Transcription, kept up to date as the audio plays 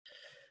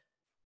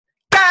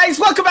guys,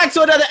 welcome back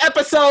to another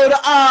episode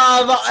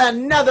of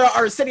another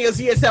Arsenio's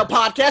ESL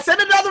podcast and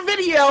another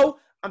video.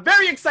 I'm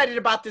very excited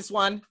about this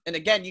one. And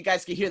again, you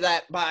guys can hear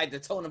that by the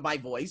tone of my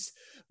voice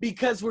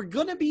because we're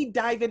going to be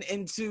diving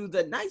into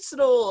the nice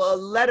little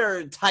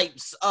letter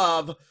types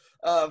of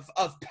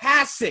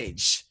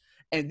passage.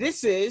 And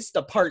this is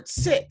the part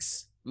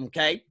 6,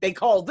 okay? They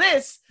call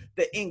this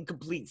the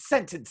incomplete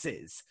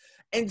sentences.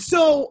 And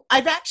so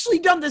I've actually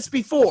done this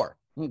before,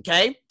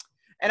 okay?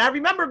 And I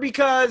remember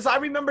because I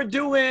remember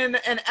doing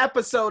an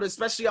episode,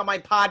 especially on my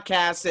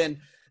podcast, and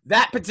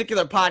that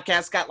particular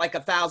podcast got like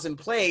 1,000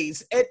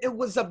 plays. It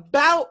was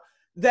about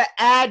the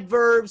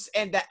adverbs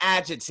and the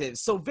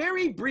adjectives. So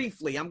very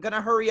briefly, I'm going to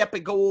hurry up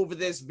and go over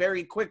this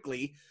very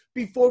quickly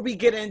before we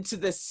get into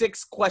the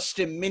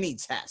 6-question mini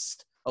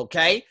test,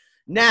 okay?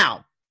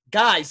 Now,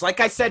 guys, like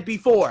I said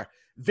before,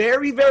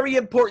 very, very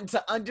important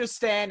to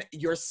understand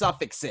your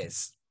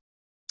suffixes.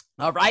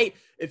 All right.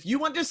 If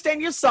you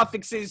understand your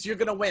suffixes, you're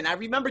going to win. I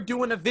remember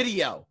doing a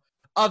video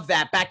of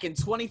that back in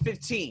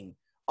 2015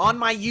 on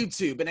my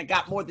YouTube, and it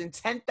got more than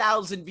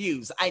 10,000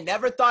 views. I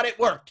never thought it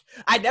worked.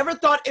 I never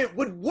thought it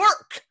would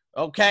work.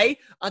 Okay.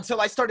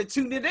 Until I started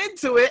tuning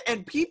into it,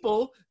 and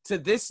people to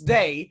this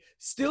day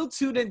still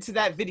tune into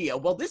that video.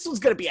 Well, this was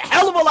going to be a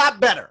hell of a lot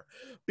better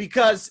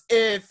because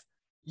if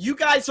you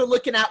guys are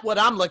looking at what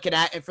I'm looking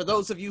at, and for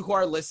those of you who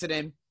are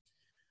listening,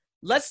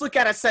 let's look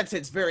at a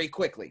sentence very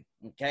quickly,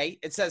 okay?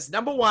 It says,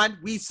 number 1,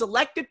 we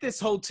selected this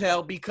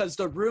hotel because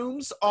the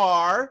rooms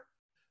are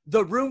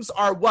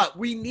what?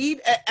 We need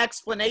an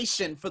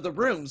explanation for the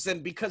rooms,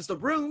 and because the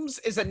rooms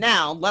is a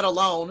noun, let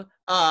alone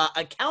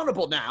a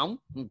countable noun,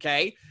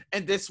 okay?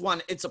 And this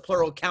one, it's a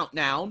plural count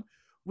noun.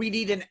 We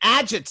need an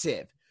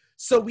adjective.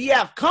 So we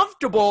have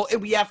comfortable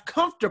and we have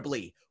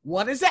comfortably.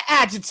 One is an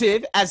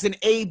adjective as an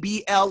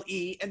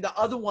A-B-L-E, and the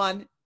other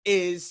one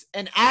is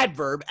an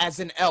adverb as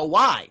an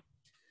L-Y.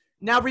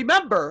 Now,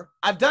 remember,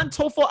 I've done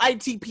TOEFL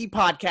ITP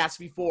podcasts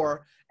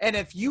before, and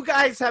if you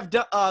guys have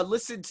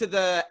listened to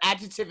the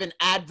adjective and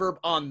adverb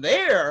on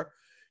there,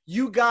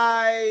 you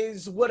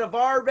guys would have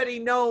already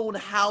known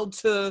how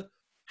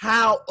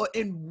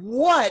and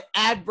what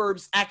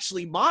adverbs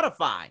actually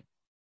modify,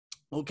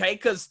 okay?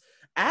 Because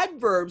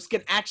adverbs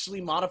can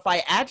actually modify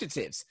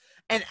adjectives.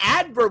 An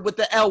adverb with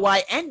the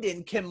ly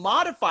ending can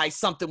modify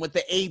something with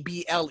the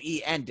able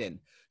ending.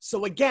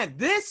 So again,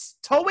 this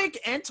TOEIC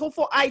and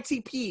TOEFL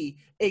ITP,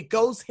 it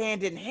goes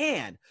hand in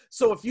hand.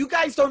 So if you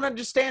guys don't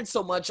understand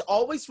so much,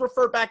 always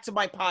refer back to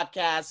my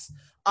podcast.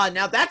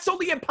 Now that's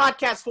only in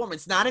podcast form.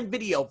 It's not in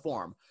video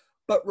form,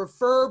 but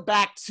refer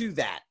back to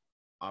that.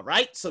 All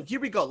right. So here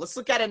we go. Let's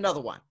look at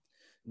another one.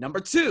 Number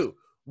 2,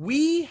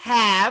 we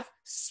have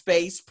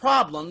space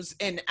problems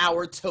in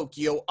our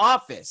Tokyo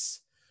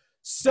office.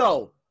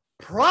 So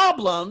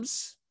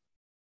problems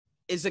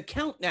is a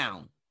count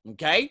noun.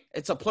 Okay,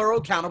 it's a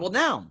plural countable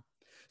noun.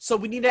 So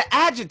we need an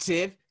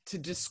adjective to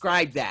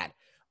describe that.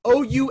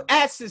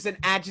 OUS is an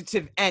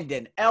adjective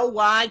ending.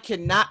 LY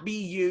cannot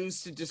be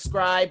used to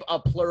describe a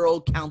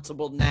plural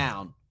countable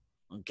noun.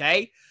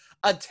 Okay,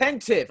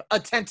 attentive,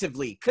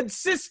 attentively,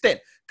 consistent,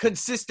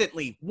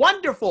 consistently,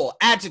 wonderful,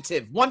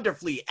 adjective,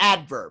 wonderfully,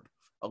 adverb.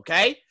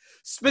 Okay,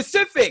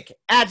 specific,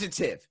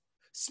 adjective,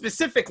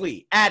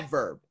 specifically,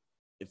 adverb.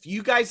 If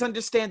you guys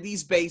understand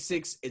these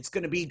basics, it's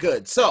going to be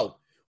good. So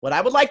what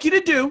I would like you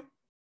to do,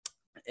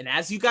 and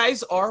as you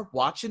guys are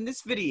watching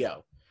this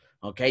video,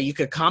 okay, you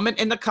could comment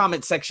in the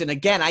comment section.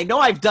 Again, I know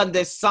I've done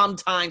this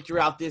sometime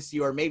throughout this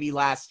year or maybe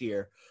last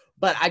year,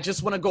 but I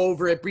just want to go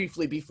over it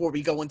briefly before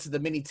we go into the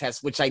mini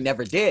test, which I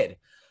never did.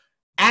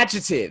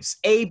 Adjectives,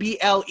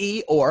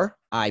 A-B-L-E or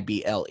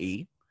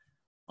I-B-L-E,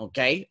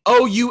 okay,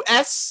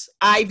 O-U-S,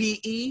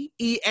 I-V-E,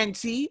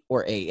 E-N-T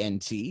or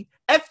A-N-T,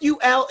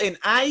 F-U-L, and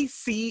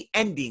I-C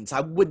endings.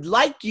 I would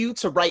like you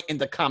to write in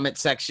the comment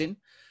section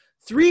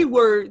 3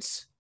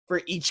 words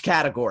for each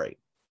category,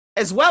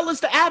 as well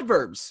as the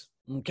adverbs,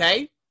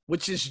 okay,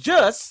 which is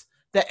just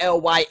the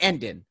ly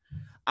ending.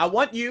 I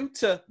want you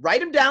to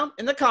write them down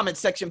in the comment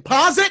section.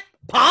 Pause it,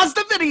 pause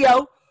the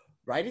video,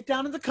 write it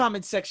down in the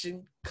comment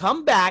section,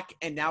 come back,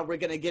 and now we're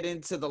going to get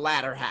into the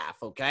latter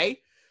half, okay?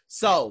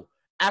 So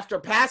after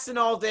passing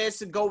all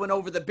this and going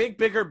over the big,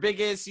 bigger,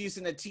 biggest,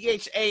 using the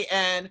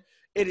THAN,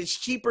 it is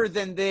cheaper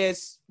than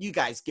this. You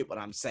guys get what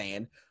I'm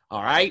saying,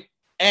 all right?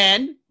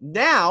 And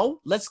now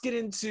let's get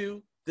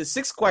into the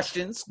 6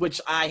 questions, which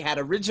I had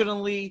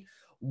originally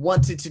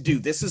wanted to do.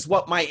 This is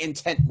what my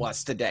intent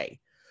was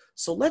today.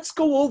 So let's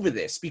go over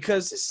this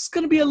because this is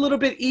going to be a little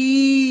bit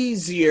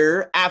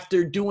easier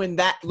after doing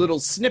that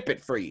little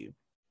snippet for you.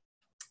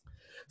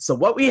 So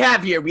what we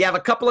have here, we have a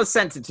couple of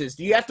sentences.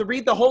 Do you have to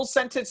read the whole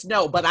sentence?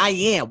 No, but I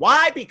am.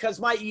 Why? Because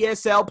my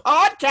ESL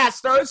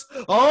podcasters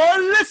are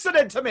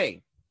listening to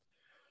me.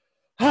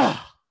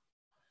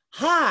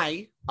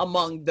 High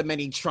among the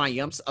many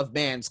triumphs of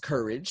man's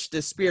courage,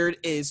 the spirit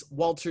is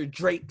Walter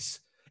Drake's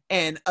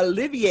and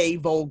Olivier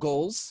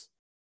Vogel's.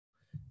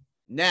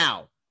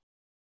 Now,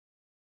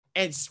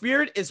 and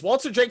spirit is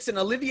Walter Drake's and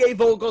Olivier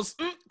Vogel's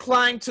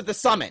climb to the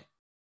summit.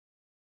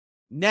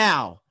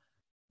 Now,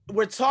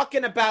 we're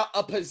talking about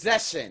a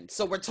possession.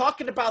 So we're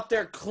talking about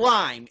their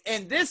climb.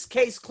 In this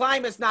case,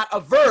 climb is not a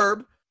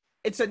verb,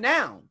 it's a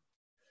noun.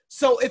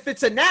 So if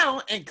it's a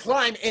noun and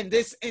climb in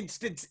this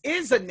instance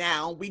is a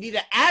noun, we need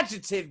an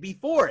adjective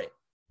before it.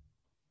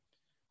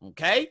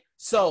 Okay?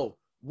 So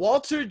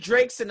Walter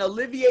Drake's and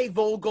Olivier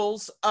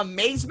Vogel's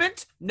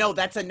amazement? No,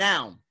 that's a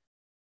noun.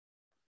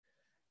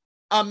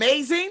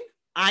 Amazing,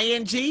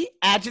 ing,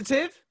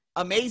 adjective.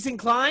 Amazing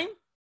climb?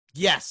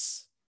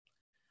 Yes.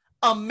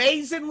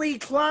 Amazingly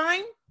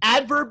climb?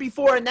 Adverb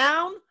before a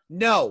noun?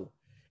 No.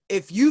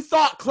 If you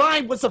thought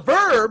climb was a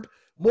verb,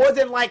 more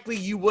than likely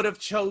you would have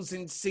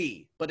chosen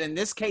C. But in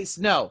this case,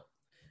 no.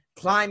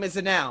 Climb is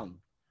a noun.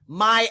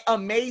 My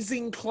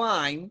amazing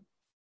climb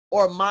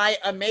or my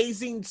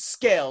amazing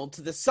scale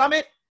to the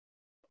summit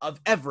of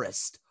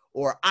Everest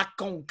or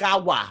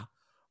Aconcagua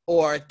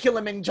or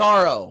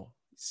Kilimanjaro.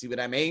 See what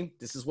I mean?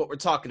 This is what we're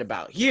talking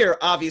about. Here,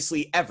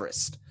 obviously,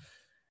 Everest.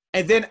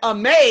 And then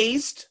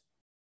amazed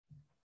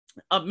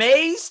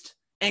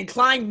and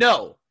climb,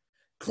 no.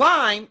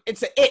 Climb,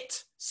 it's a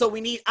it. So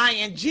we need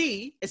ing.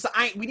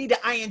 We need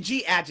an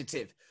ing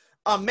adjective.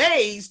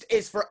 Amazed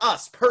is for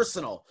us,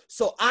 personal.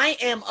 So I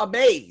am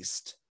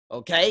amazed.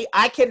 Okay?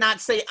 I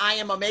cannot say I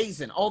am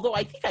amazing, although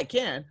I think I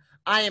can.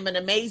 I am an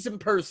amazing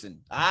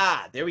person.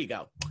 There we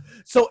go.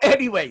 So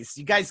anyways,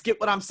 you guys get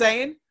what I'm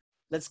saying?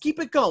 Let's keep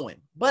it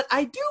going. But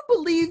I do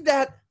believe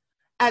that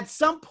at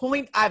some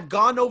point I've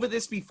gone over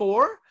this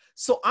before.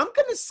 So I'm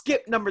going to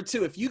skip number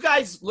 2. If you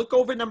guys look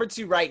over number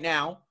 2 right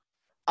now,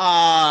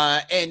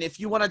 and if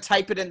you want to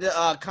type it in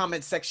the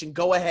comment section,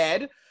 go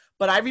ahead.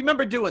 But I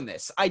remember doing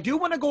this. I do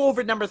want to go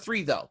over number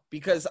 3, though,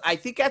 because I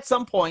think at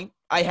some point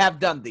I have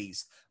done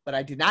these, but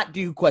I did not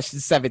do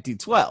questions 7 through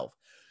 12.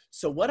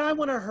 So what I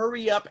want to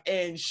hurry up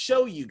and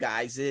show you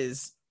guys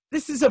is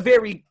this is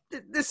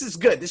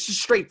good. This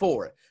is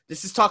straightforward.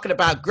 This is talking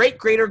about great,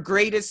 greater,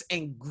 greatest,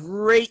 and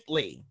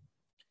greatly.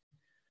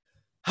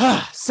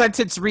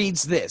 Sentence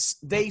reads this.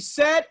 They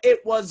said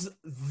it was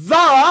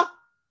the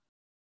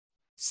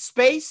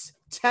space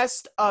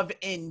test of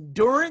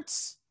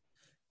endurance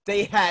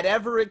they had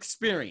ever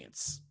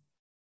experienced.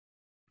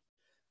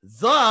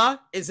 The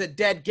is a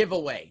dead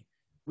giveaway.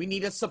 We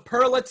need a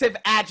superlative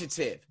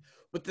adjective.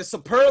 With the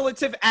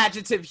superlative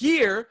adjective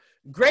here,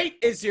 great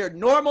is your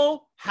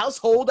normal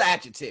household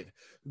adjective.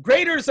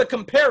 Greater is a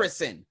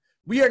comparison.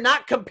 We are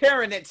not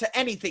comparing it to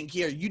anything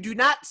here. You do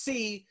not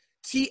see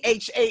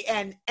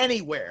THAN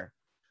anywhere.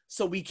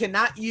 So we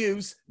cannot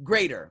use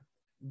greater.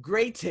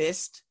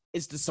 Greatest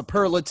is the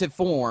superlative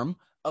form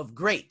of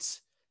great.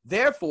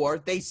 Therefore,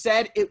 they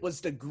said it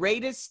was the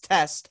greatest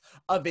test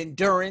of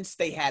endurance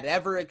they had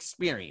ever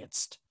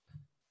experienced.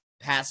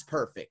 Past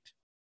perfect.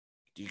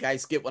 Do you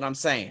guys get what I'm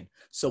saying?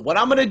 So what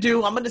I'm going to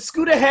do, I'm going to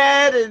scoot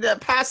ahead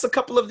and pass a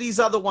couple of these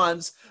other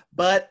ones,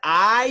 but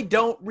I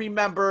don't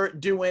remember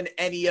doing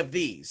any of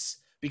these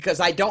because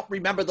I don't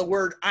remember the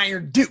word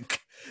Iron Duke.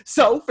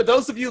 So for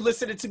those of you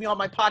listening to me on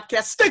my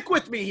podcast, stick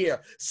with me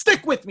here.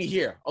 Stick with me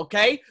here,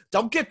 okay?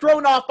 Don't get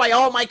thrown off by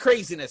all my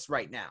craziness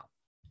right now.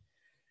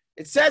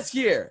 It says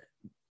here,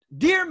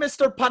 Dear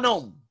Mr.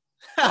 Panom,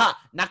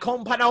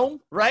 Nakom Panom,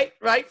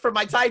 right? For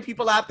my Thai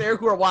people out there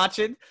who are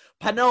watching,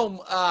 Panom,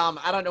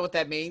 I don't know what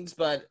that means,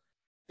 but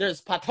there's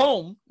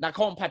Patom,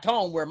 Nakom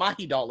Patom, where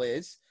Mahidol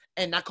is,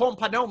 and Nakom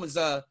Panom is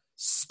a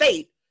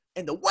state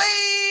in the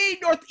way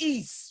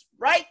northeast,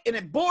 right? And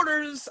it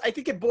borders, I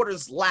think it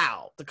borders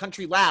Laos, the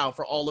country Laos,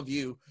 for all of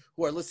you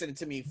who are listening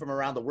to me from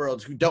around the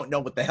world who don't know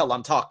what the hell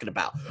I'm talking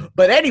about.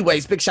 But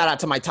anyways, big shout out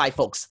to my Thai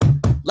folks.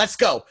 Let's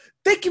go.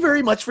 Thank you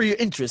very much for your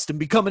interest in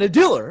becoming a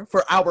dealer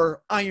for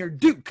our Iron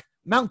Duke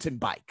mountain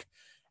bike.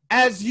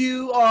 As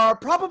you are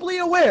probably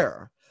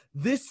aware,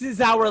 this is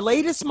our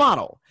latest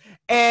model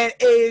and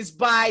is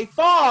by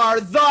far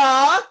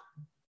the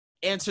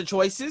answer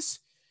choices.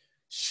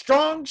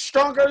 Strong,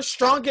 stronger,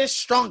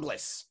 strongest,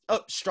 strongless. Oh,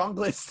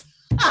 strongless.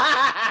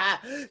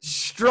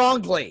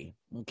 Strongly.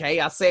 Okay,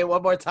 I'll say it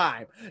one more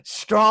time.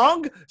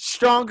 Strong,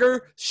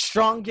 stronger,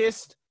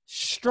 strongest,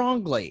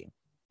 strongly.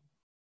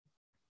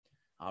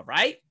 All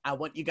right, I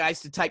want you guys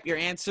to type your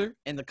answer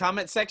in the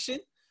comment section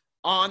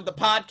on the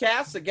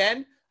podcast.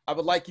 Again, I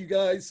would like you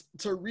guys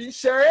to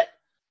reshare it,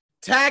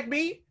 tag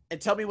me, and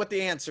tell me what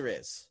the answer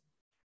is.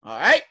 All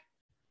right,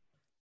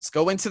 let's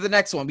go into the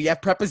next one. We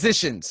have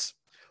prepositions.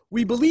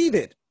 We believe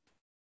it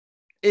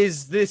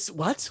is this,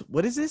 what?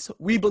 What is this?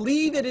 We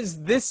believe it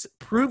is this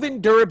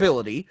proven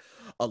durability,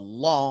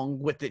 along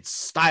with its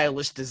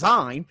stylish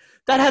design,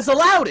 that has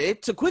allowed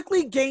it to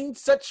quickly gain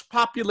such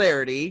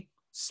popularity,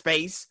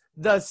 space,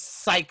 the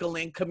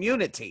cycling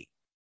community.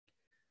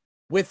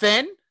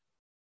 Within,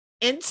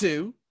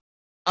 into,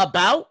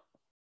 about,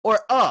 or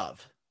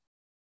of.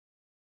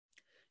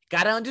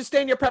 Got to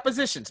understand your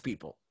prepositions,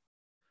 people.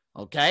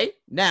 Okay?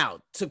 Now,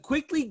 to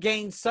quickly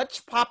gain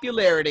such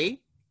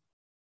popularity,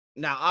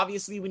 now,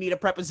 obviously, we need a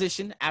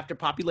preposition after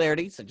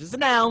popularity, such as a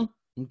noun.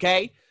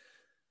 Okay?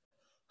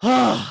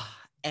 And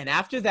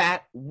after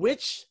that,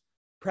 which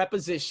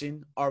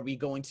preposition are we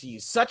going to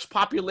use? Such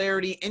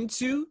popularity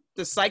into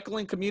the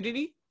cycling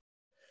community?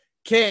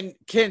 Can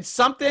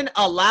something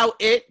allow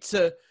it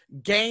to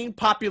gain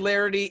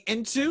popularity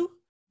into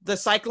the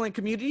cycling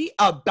community?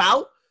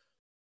 About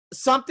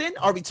something?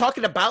 Are we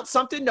talking about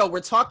something? No, we're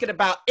talking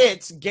about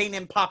it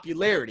gaining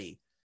popularity.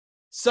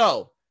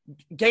 So,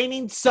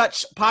 gaining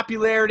such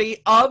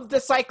popularity of the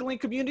cycling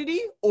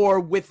community or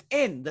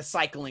within the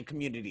cycling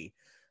community?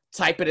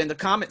 Type it in the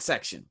comment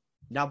section.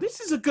 Now, this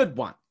is a good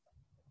one.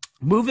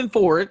 Moving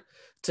forward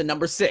to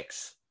number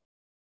 6.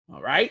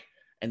 All right.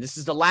 And this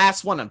is the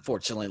last one,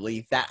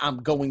 unfortunately, that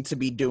I'm going to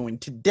be doing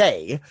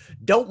today.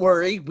 Don't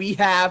worry. We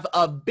have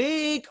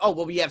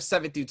we have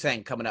 7 through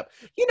 10 coming up.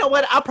 You know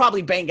what? I'll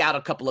probably bang out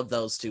a couple of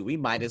those too. We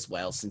might as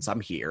well since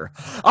I'm here.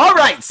 All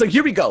right. So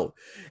here we go.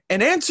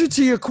 In answer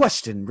to your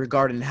question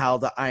regarding how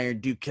the Iron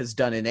Duke has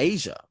done in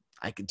Asia,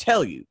 I can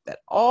tell you that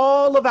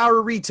all of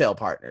our retail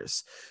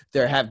partners,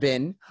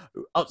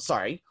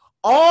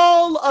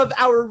 all of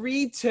our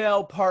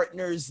retail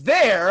partners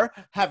there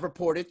have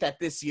reported that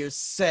this year's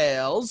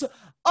sales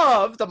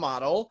of the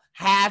model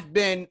have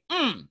been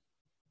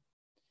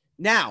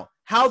Now,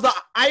 how the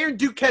Iron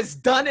Duke has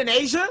done in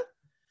Asia,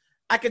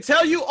 I can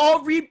tell you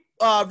all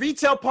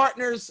retail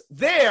partners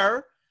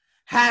there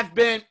have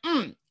been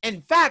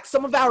In fact,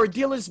 some of our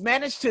dealers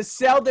managed to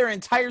sell their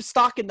entire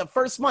stock in the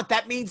first month.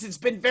 That means it's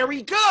been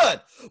very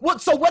good.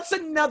 So what's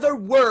another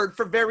word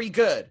for very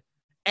good?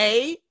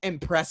 A,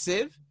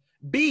 impressive.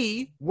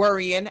 B,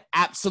 worrying.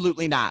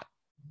 Absolutely not.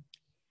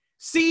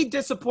 C,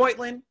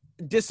 disappointing.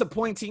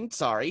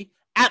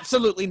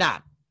 Absolutely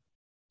not.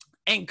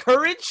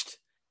 Encouraged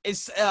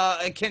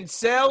can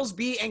sales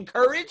be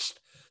encouraged?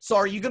 So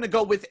are you going to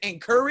go with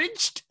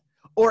encouraged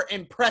or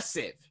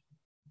impressive?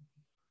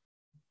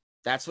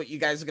 That's what you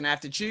guys are going to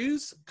have to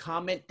choose.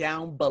 Comment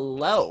down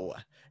below.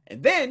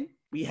 And then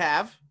we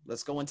have,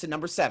 let's go into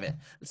number 7.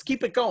 Let's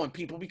keep it going,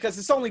 people, because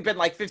it's only been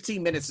like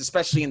 15 minutes,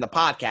 especially in the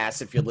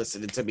podcast, if you're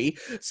listening to me.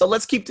 So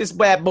let's keep this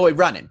bad boy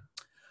running.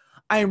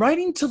 I am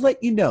writing to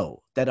let you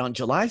know that on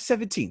July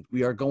 17th,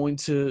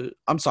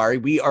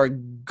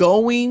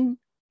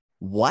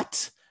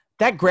 what?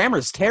 That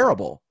grammar's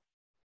terrible.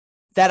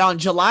 That on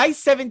July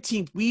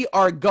 17th, we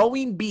are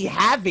going to be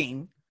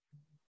having,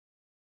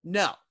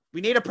 no. We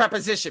need a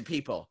preposition,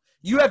 people.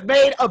 You have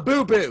made a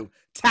boo-boo.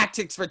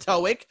 Tactics for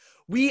TOEIC.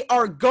 We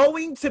are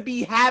going to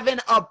be having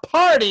a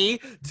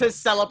party to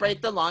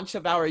celebrate the launch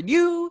of our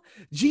new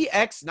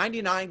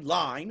GX99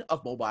 line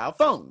of mobile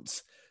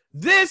phones.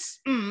 This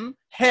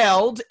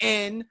held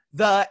in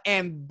the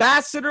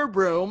Ambassador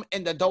Room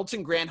in the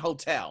Dolton Grand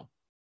Hotel.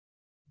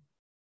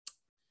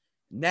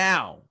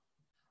 Now,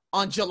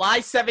 on July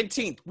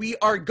 17th, we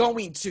are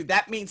going to.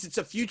 That means it's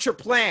a future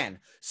plan.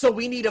 So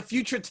we need a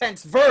future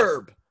tense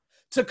verb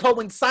to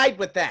coincide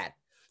with that.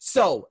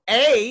 So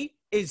A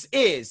is.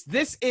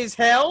 This is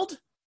held.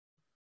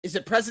 Is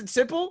it present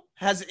simple?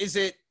 Is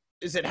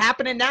it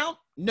happening now?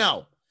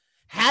 No.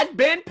 Had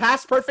been,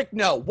 past perfect?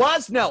 No.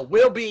 Was? No.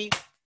 Will be.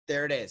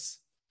 There it is.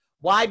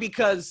 Why?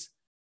 Because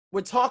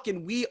we're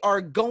talking, we are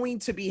going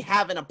to be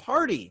having a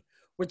party.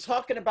 We're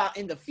talking about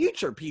in the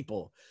future,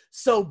 people.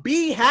 So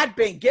B, had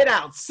been, get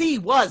out. C,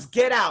 was,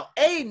 get out.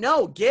 A,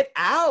 no, get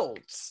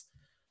out.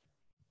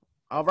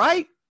 All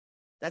right?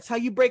 That's how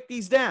you break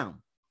these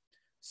down.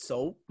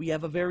 So we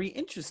have a very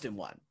interesting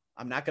one.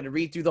 I'm not going to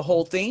read through the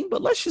whole thing,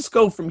 but let's just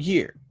go from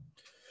here.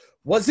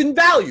 Was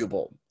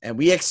invaluable, and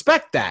we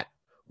expect that.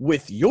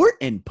 With your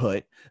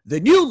input, the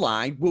new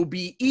line will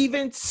be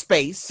even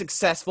space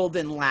successful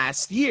than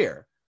last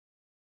year.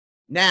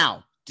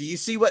 Now,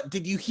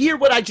 did you hear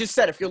what I just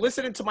said? If you're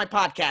listening to my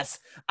podcast,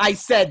 I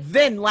said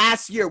then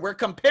last year. We're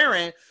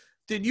comparing.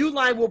 The new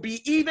line will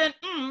be even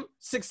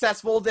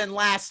successful than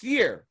last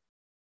year.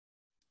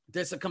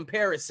 There's a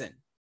comparison.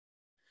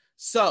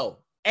 So,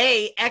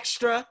 A,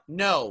 extra,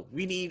 no.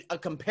 We need a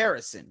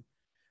comparison.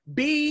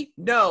 B,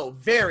 no,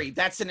 very.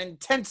 That's an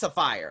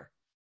intensifier.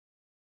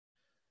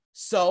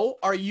 So,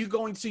 are you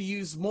going to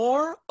use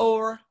more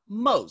or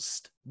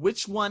most?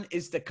 Which one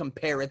is the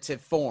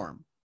comparative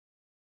form?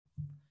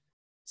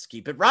 Let's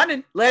keep it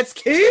running. Let's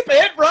keep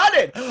it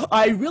running.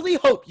 I really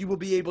hope you will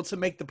be able to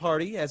make the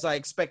party, as I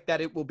expect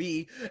that it will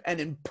be an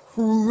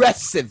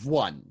impressive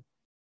one.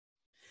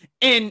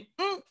 In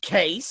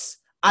case,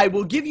 I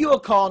will give you a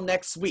call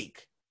next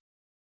week.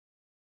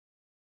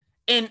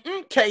 In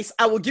case,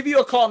 I will give you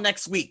a call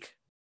next week.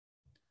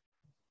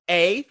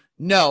 A,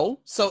 no.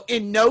 So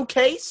in no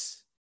case,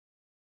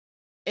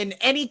 in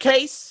any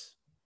case,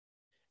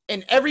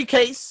 in every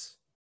case,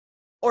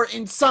 or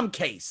in some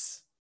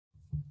case.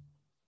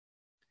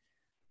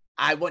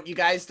 I want you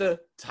guys to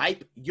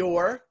type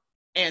your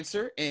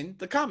answer in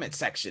the comment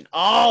section.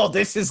 Oh,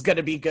 this is going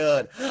to be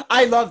good.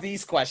 I love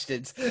these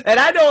questions. And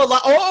I know a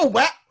lot.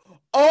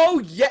 Oh,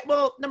 yeah.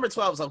 Well, number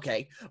 12 is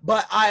okay.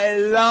 But I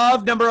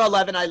love number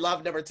 11. I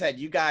love number 10.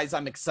 You guys,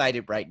 I'm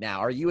excited right now.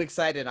 Are you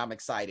excited? I'm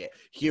excited.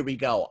 Here we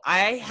go.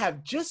 I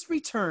have just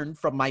returned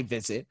from my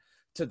visit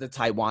to the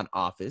Taiwan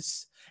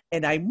office.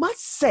 And I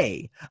must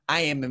say,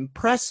 I am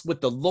impressed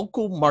with the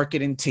local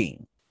marketing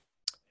team.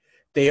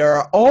 They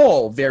are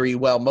all very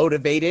well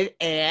motivated,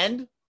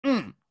 and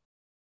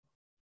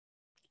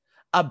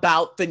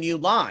about the new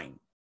line.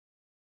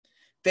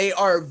 They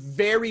are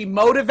very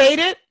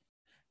motivated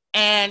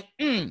and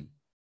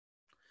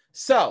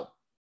So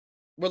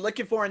we're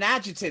looking for an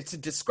adjective to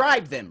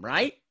describe them,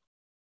 right?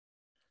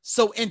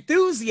 So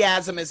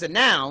enthusiasm is a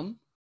noun.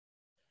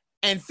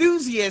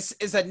 Enthusiast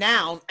is a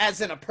noun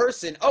as in a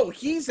person. Oh,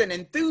 he's an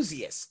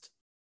enthusiast.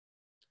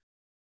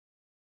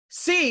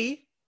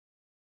 C,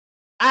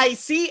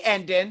 I-C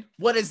ending,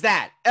 what is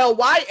that?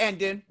 L-Y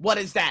ending, what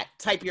is that?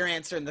 Type your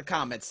answer in the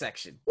comments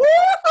section.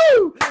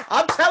 Woo-hoo!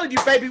 I'm telling you,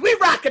 baby, we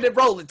rocking and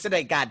rolling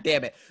today,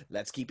 goddammit.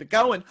 Let's keep it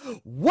going.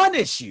 One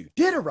issue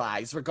did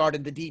arise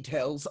regarding the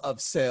details of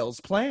the sales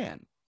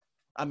plan.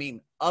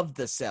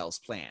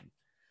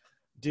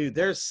 Dude,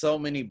 there's so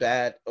many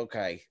bad,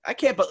 okay. I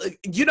can't believe,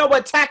 you know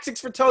what,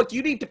 Tactics for TOEIC,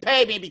 you need to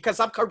pay me because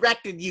I'm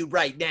correcting you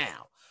right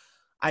now.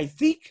 I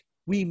think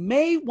we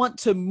may want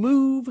to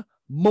move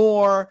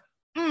more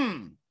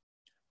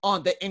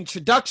on the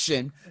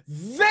introduction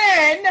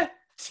than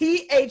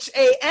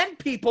T-H-A-N,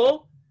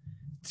 people.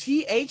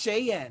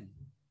 T-H-A-N.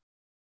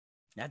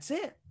 That's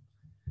it.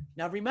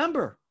 Now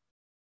remember,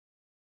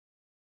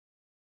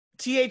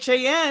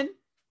 T-H-A-N,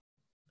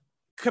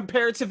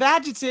 comparative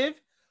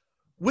adjective.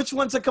 Which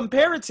one's a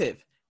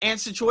comparative?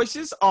 Answer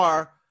choices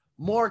are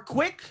more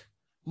quick,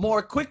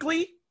 more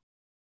quickly,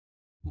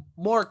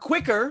 more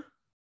quicker,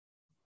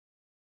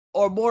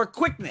 or more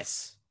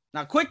quickness.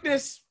 Now,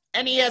 quickness,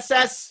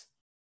 N-E-S-S.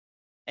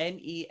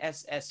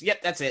 N-E-S-S.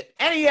 Yep, that's it.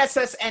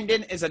 N-E-S-S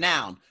ending is a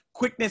noun.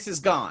 Quickness is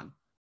gone.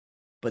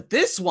 But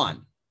this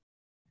one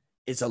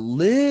is a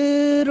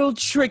little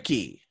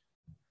tricky.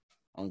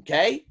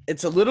 Okay?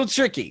 It's a little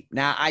tricky.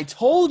 Now, I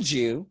told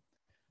you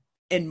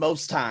in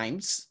most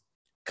times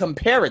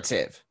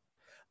comparative,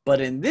 but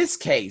in this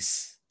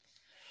case,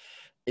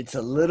 it's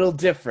a little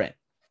different.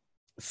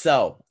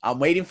 So I'm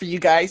waiting for you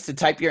guys to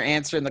type your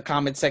answer in the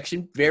comment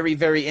section. Very,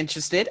 very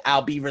interested.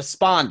 I'll be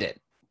responding.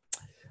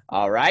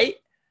 All right.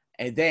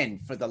 And then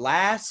for the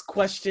last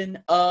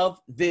question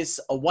of this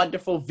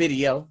wonderful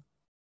video,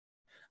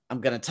 I'm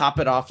going to top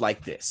it off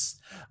like this.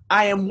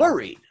 I am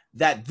worried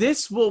that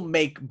this will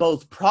make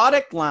both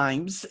product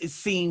lines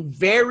seem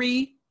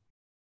very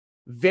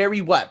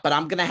what? But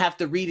I'm going to have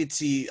to read it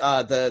to you,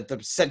 the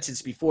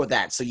sentence before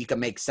that so you can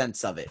make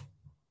sense of it.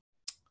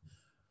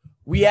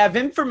 We have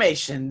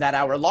information that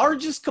our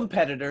largest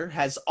competitor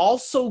has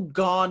also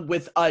gone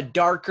with a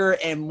darker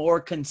and more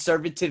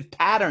conservative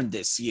pattern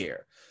this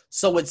year.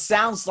 So it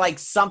sounds like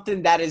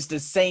something that is the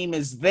same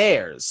as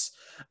theirs.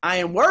 I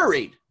am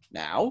worried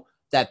now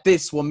that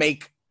this will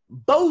make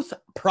both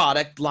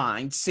product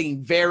lines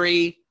seem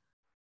very,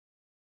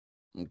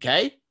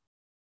 okay,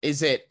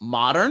 is it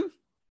modern,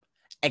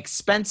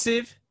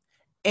 expensive,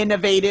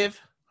 innovative,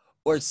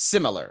 or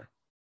similar?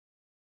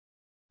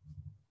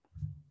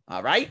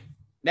 All right.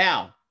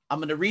 Now, I'm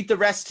going to read the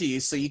rest to you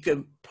so you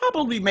can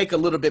probably make a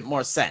little bit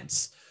more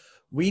sense.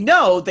 We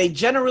know they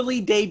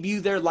generally debut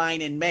their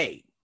line in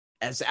May.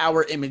 As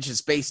our image is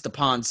based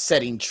upon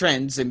setting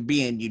trends and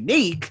being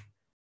unique,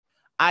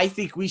 I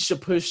think we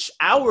should push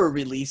our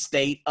release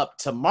date up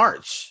to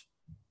March.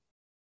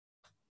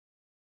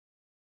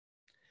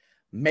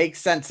 Make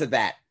sense of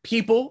that.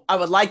 People, I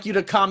would like you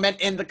to comment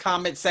in the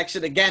comment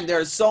section. Again, there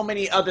are so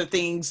many other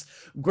things,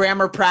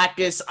 grammar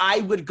practice.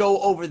 I would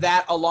go over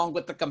that along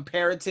with the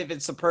comparative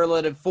and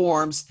superlative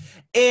forms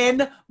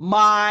in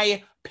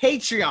my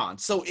Patreon.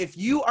 So if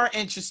you are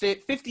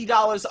interested,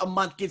 $50 a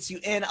month gets you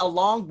in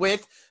along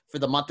with, for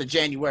the month of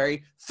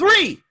January,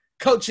 3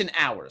 coaching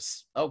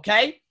hours,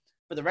 okay?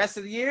 For the rest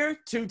of the year,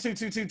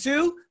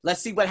 2.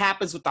 Let's see what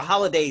happens with the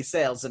holiday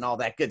sales and all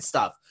that good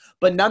stuff.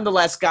 But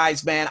nonetheless,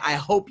 guys, man, I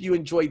hope you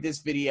enjoyed this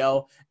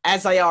video.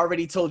 As I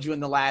already told you in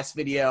the last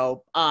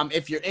video,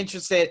 if you're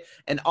interested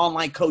in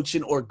online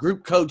coaching or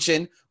group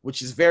coaching,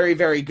 which is very,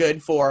 very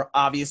good for,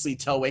 obviously,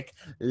 TOEIC,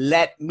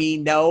 let me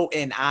know,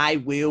 and I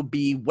will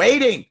be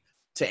waiting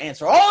to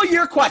answer all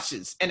your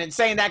questions. And in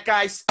saying that,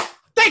 guys,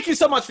 thank you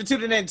so much for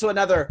tuning in to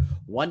another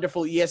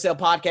wonderful ESL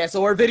podcast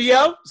or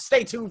video.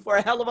 Stay tuned for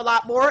a hell of a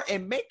lot more,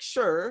 and make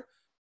sure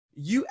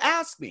you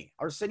ask me,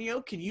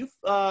 Arsenio, can you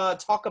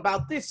talk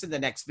about this in the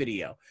next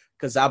video?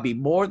 Because I'll be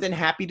more than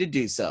happy to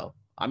do so.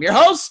 I'm your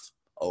host,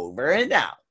 over and out.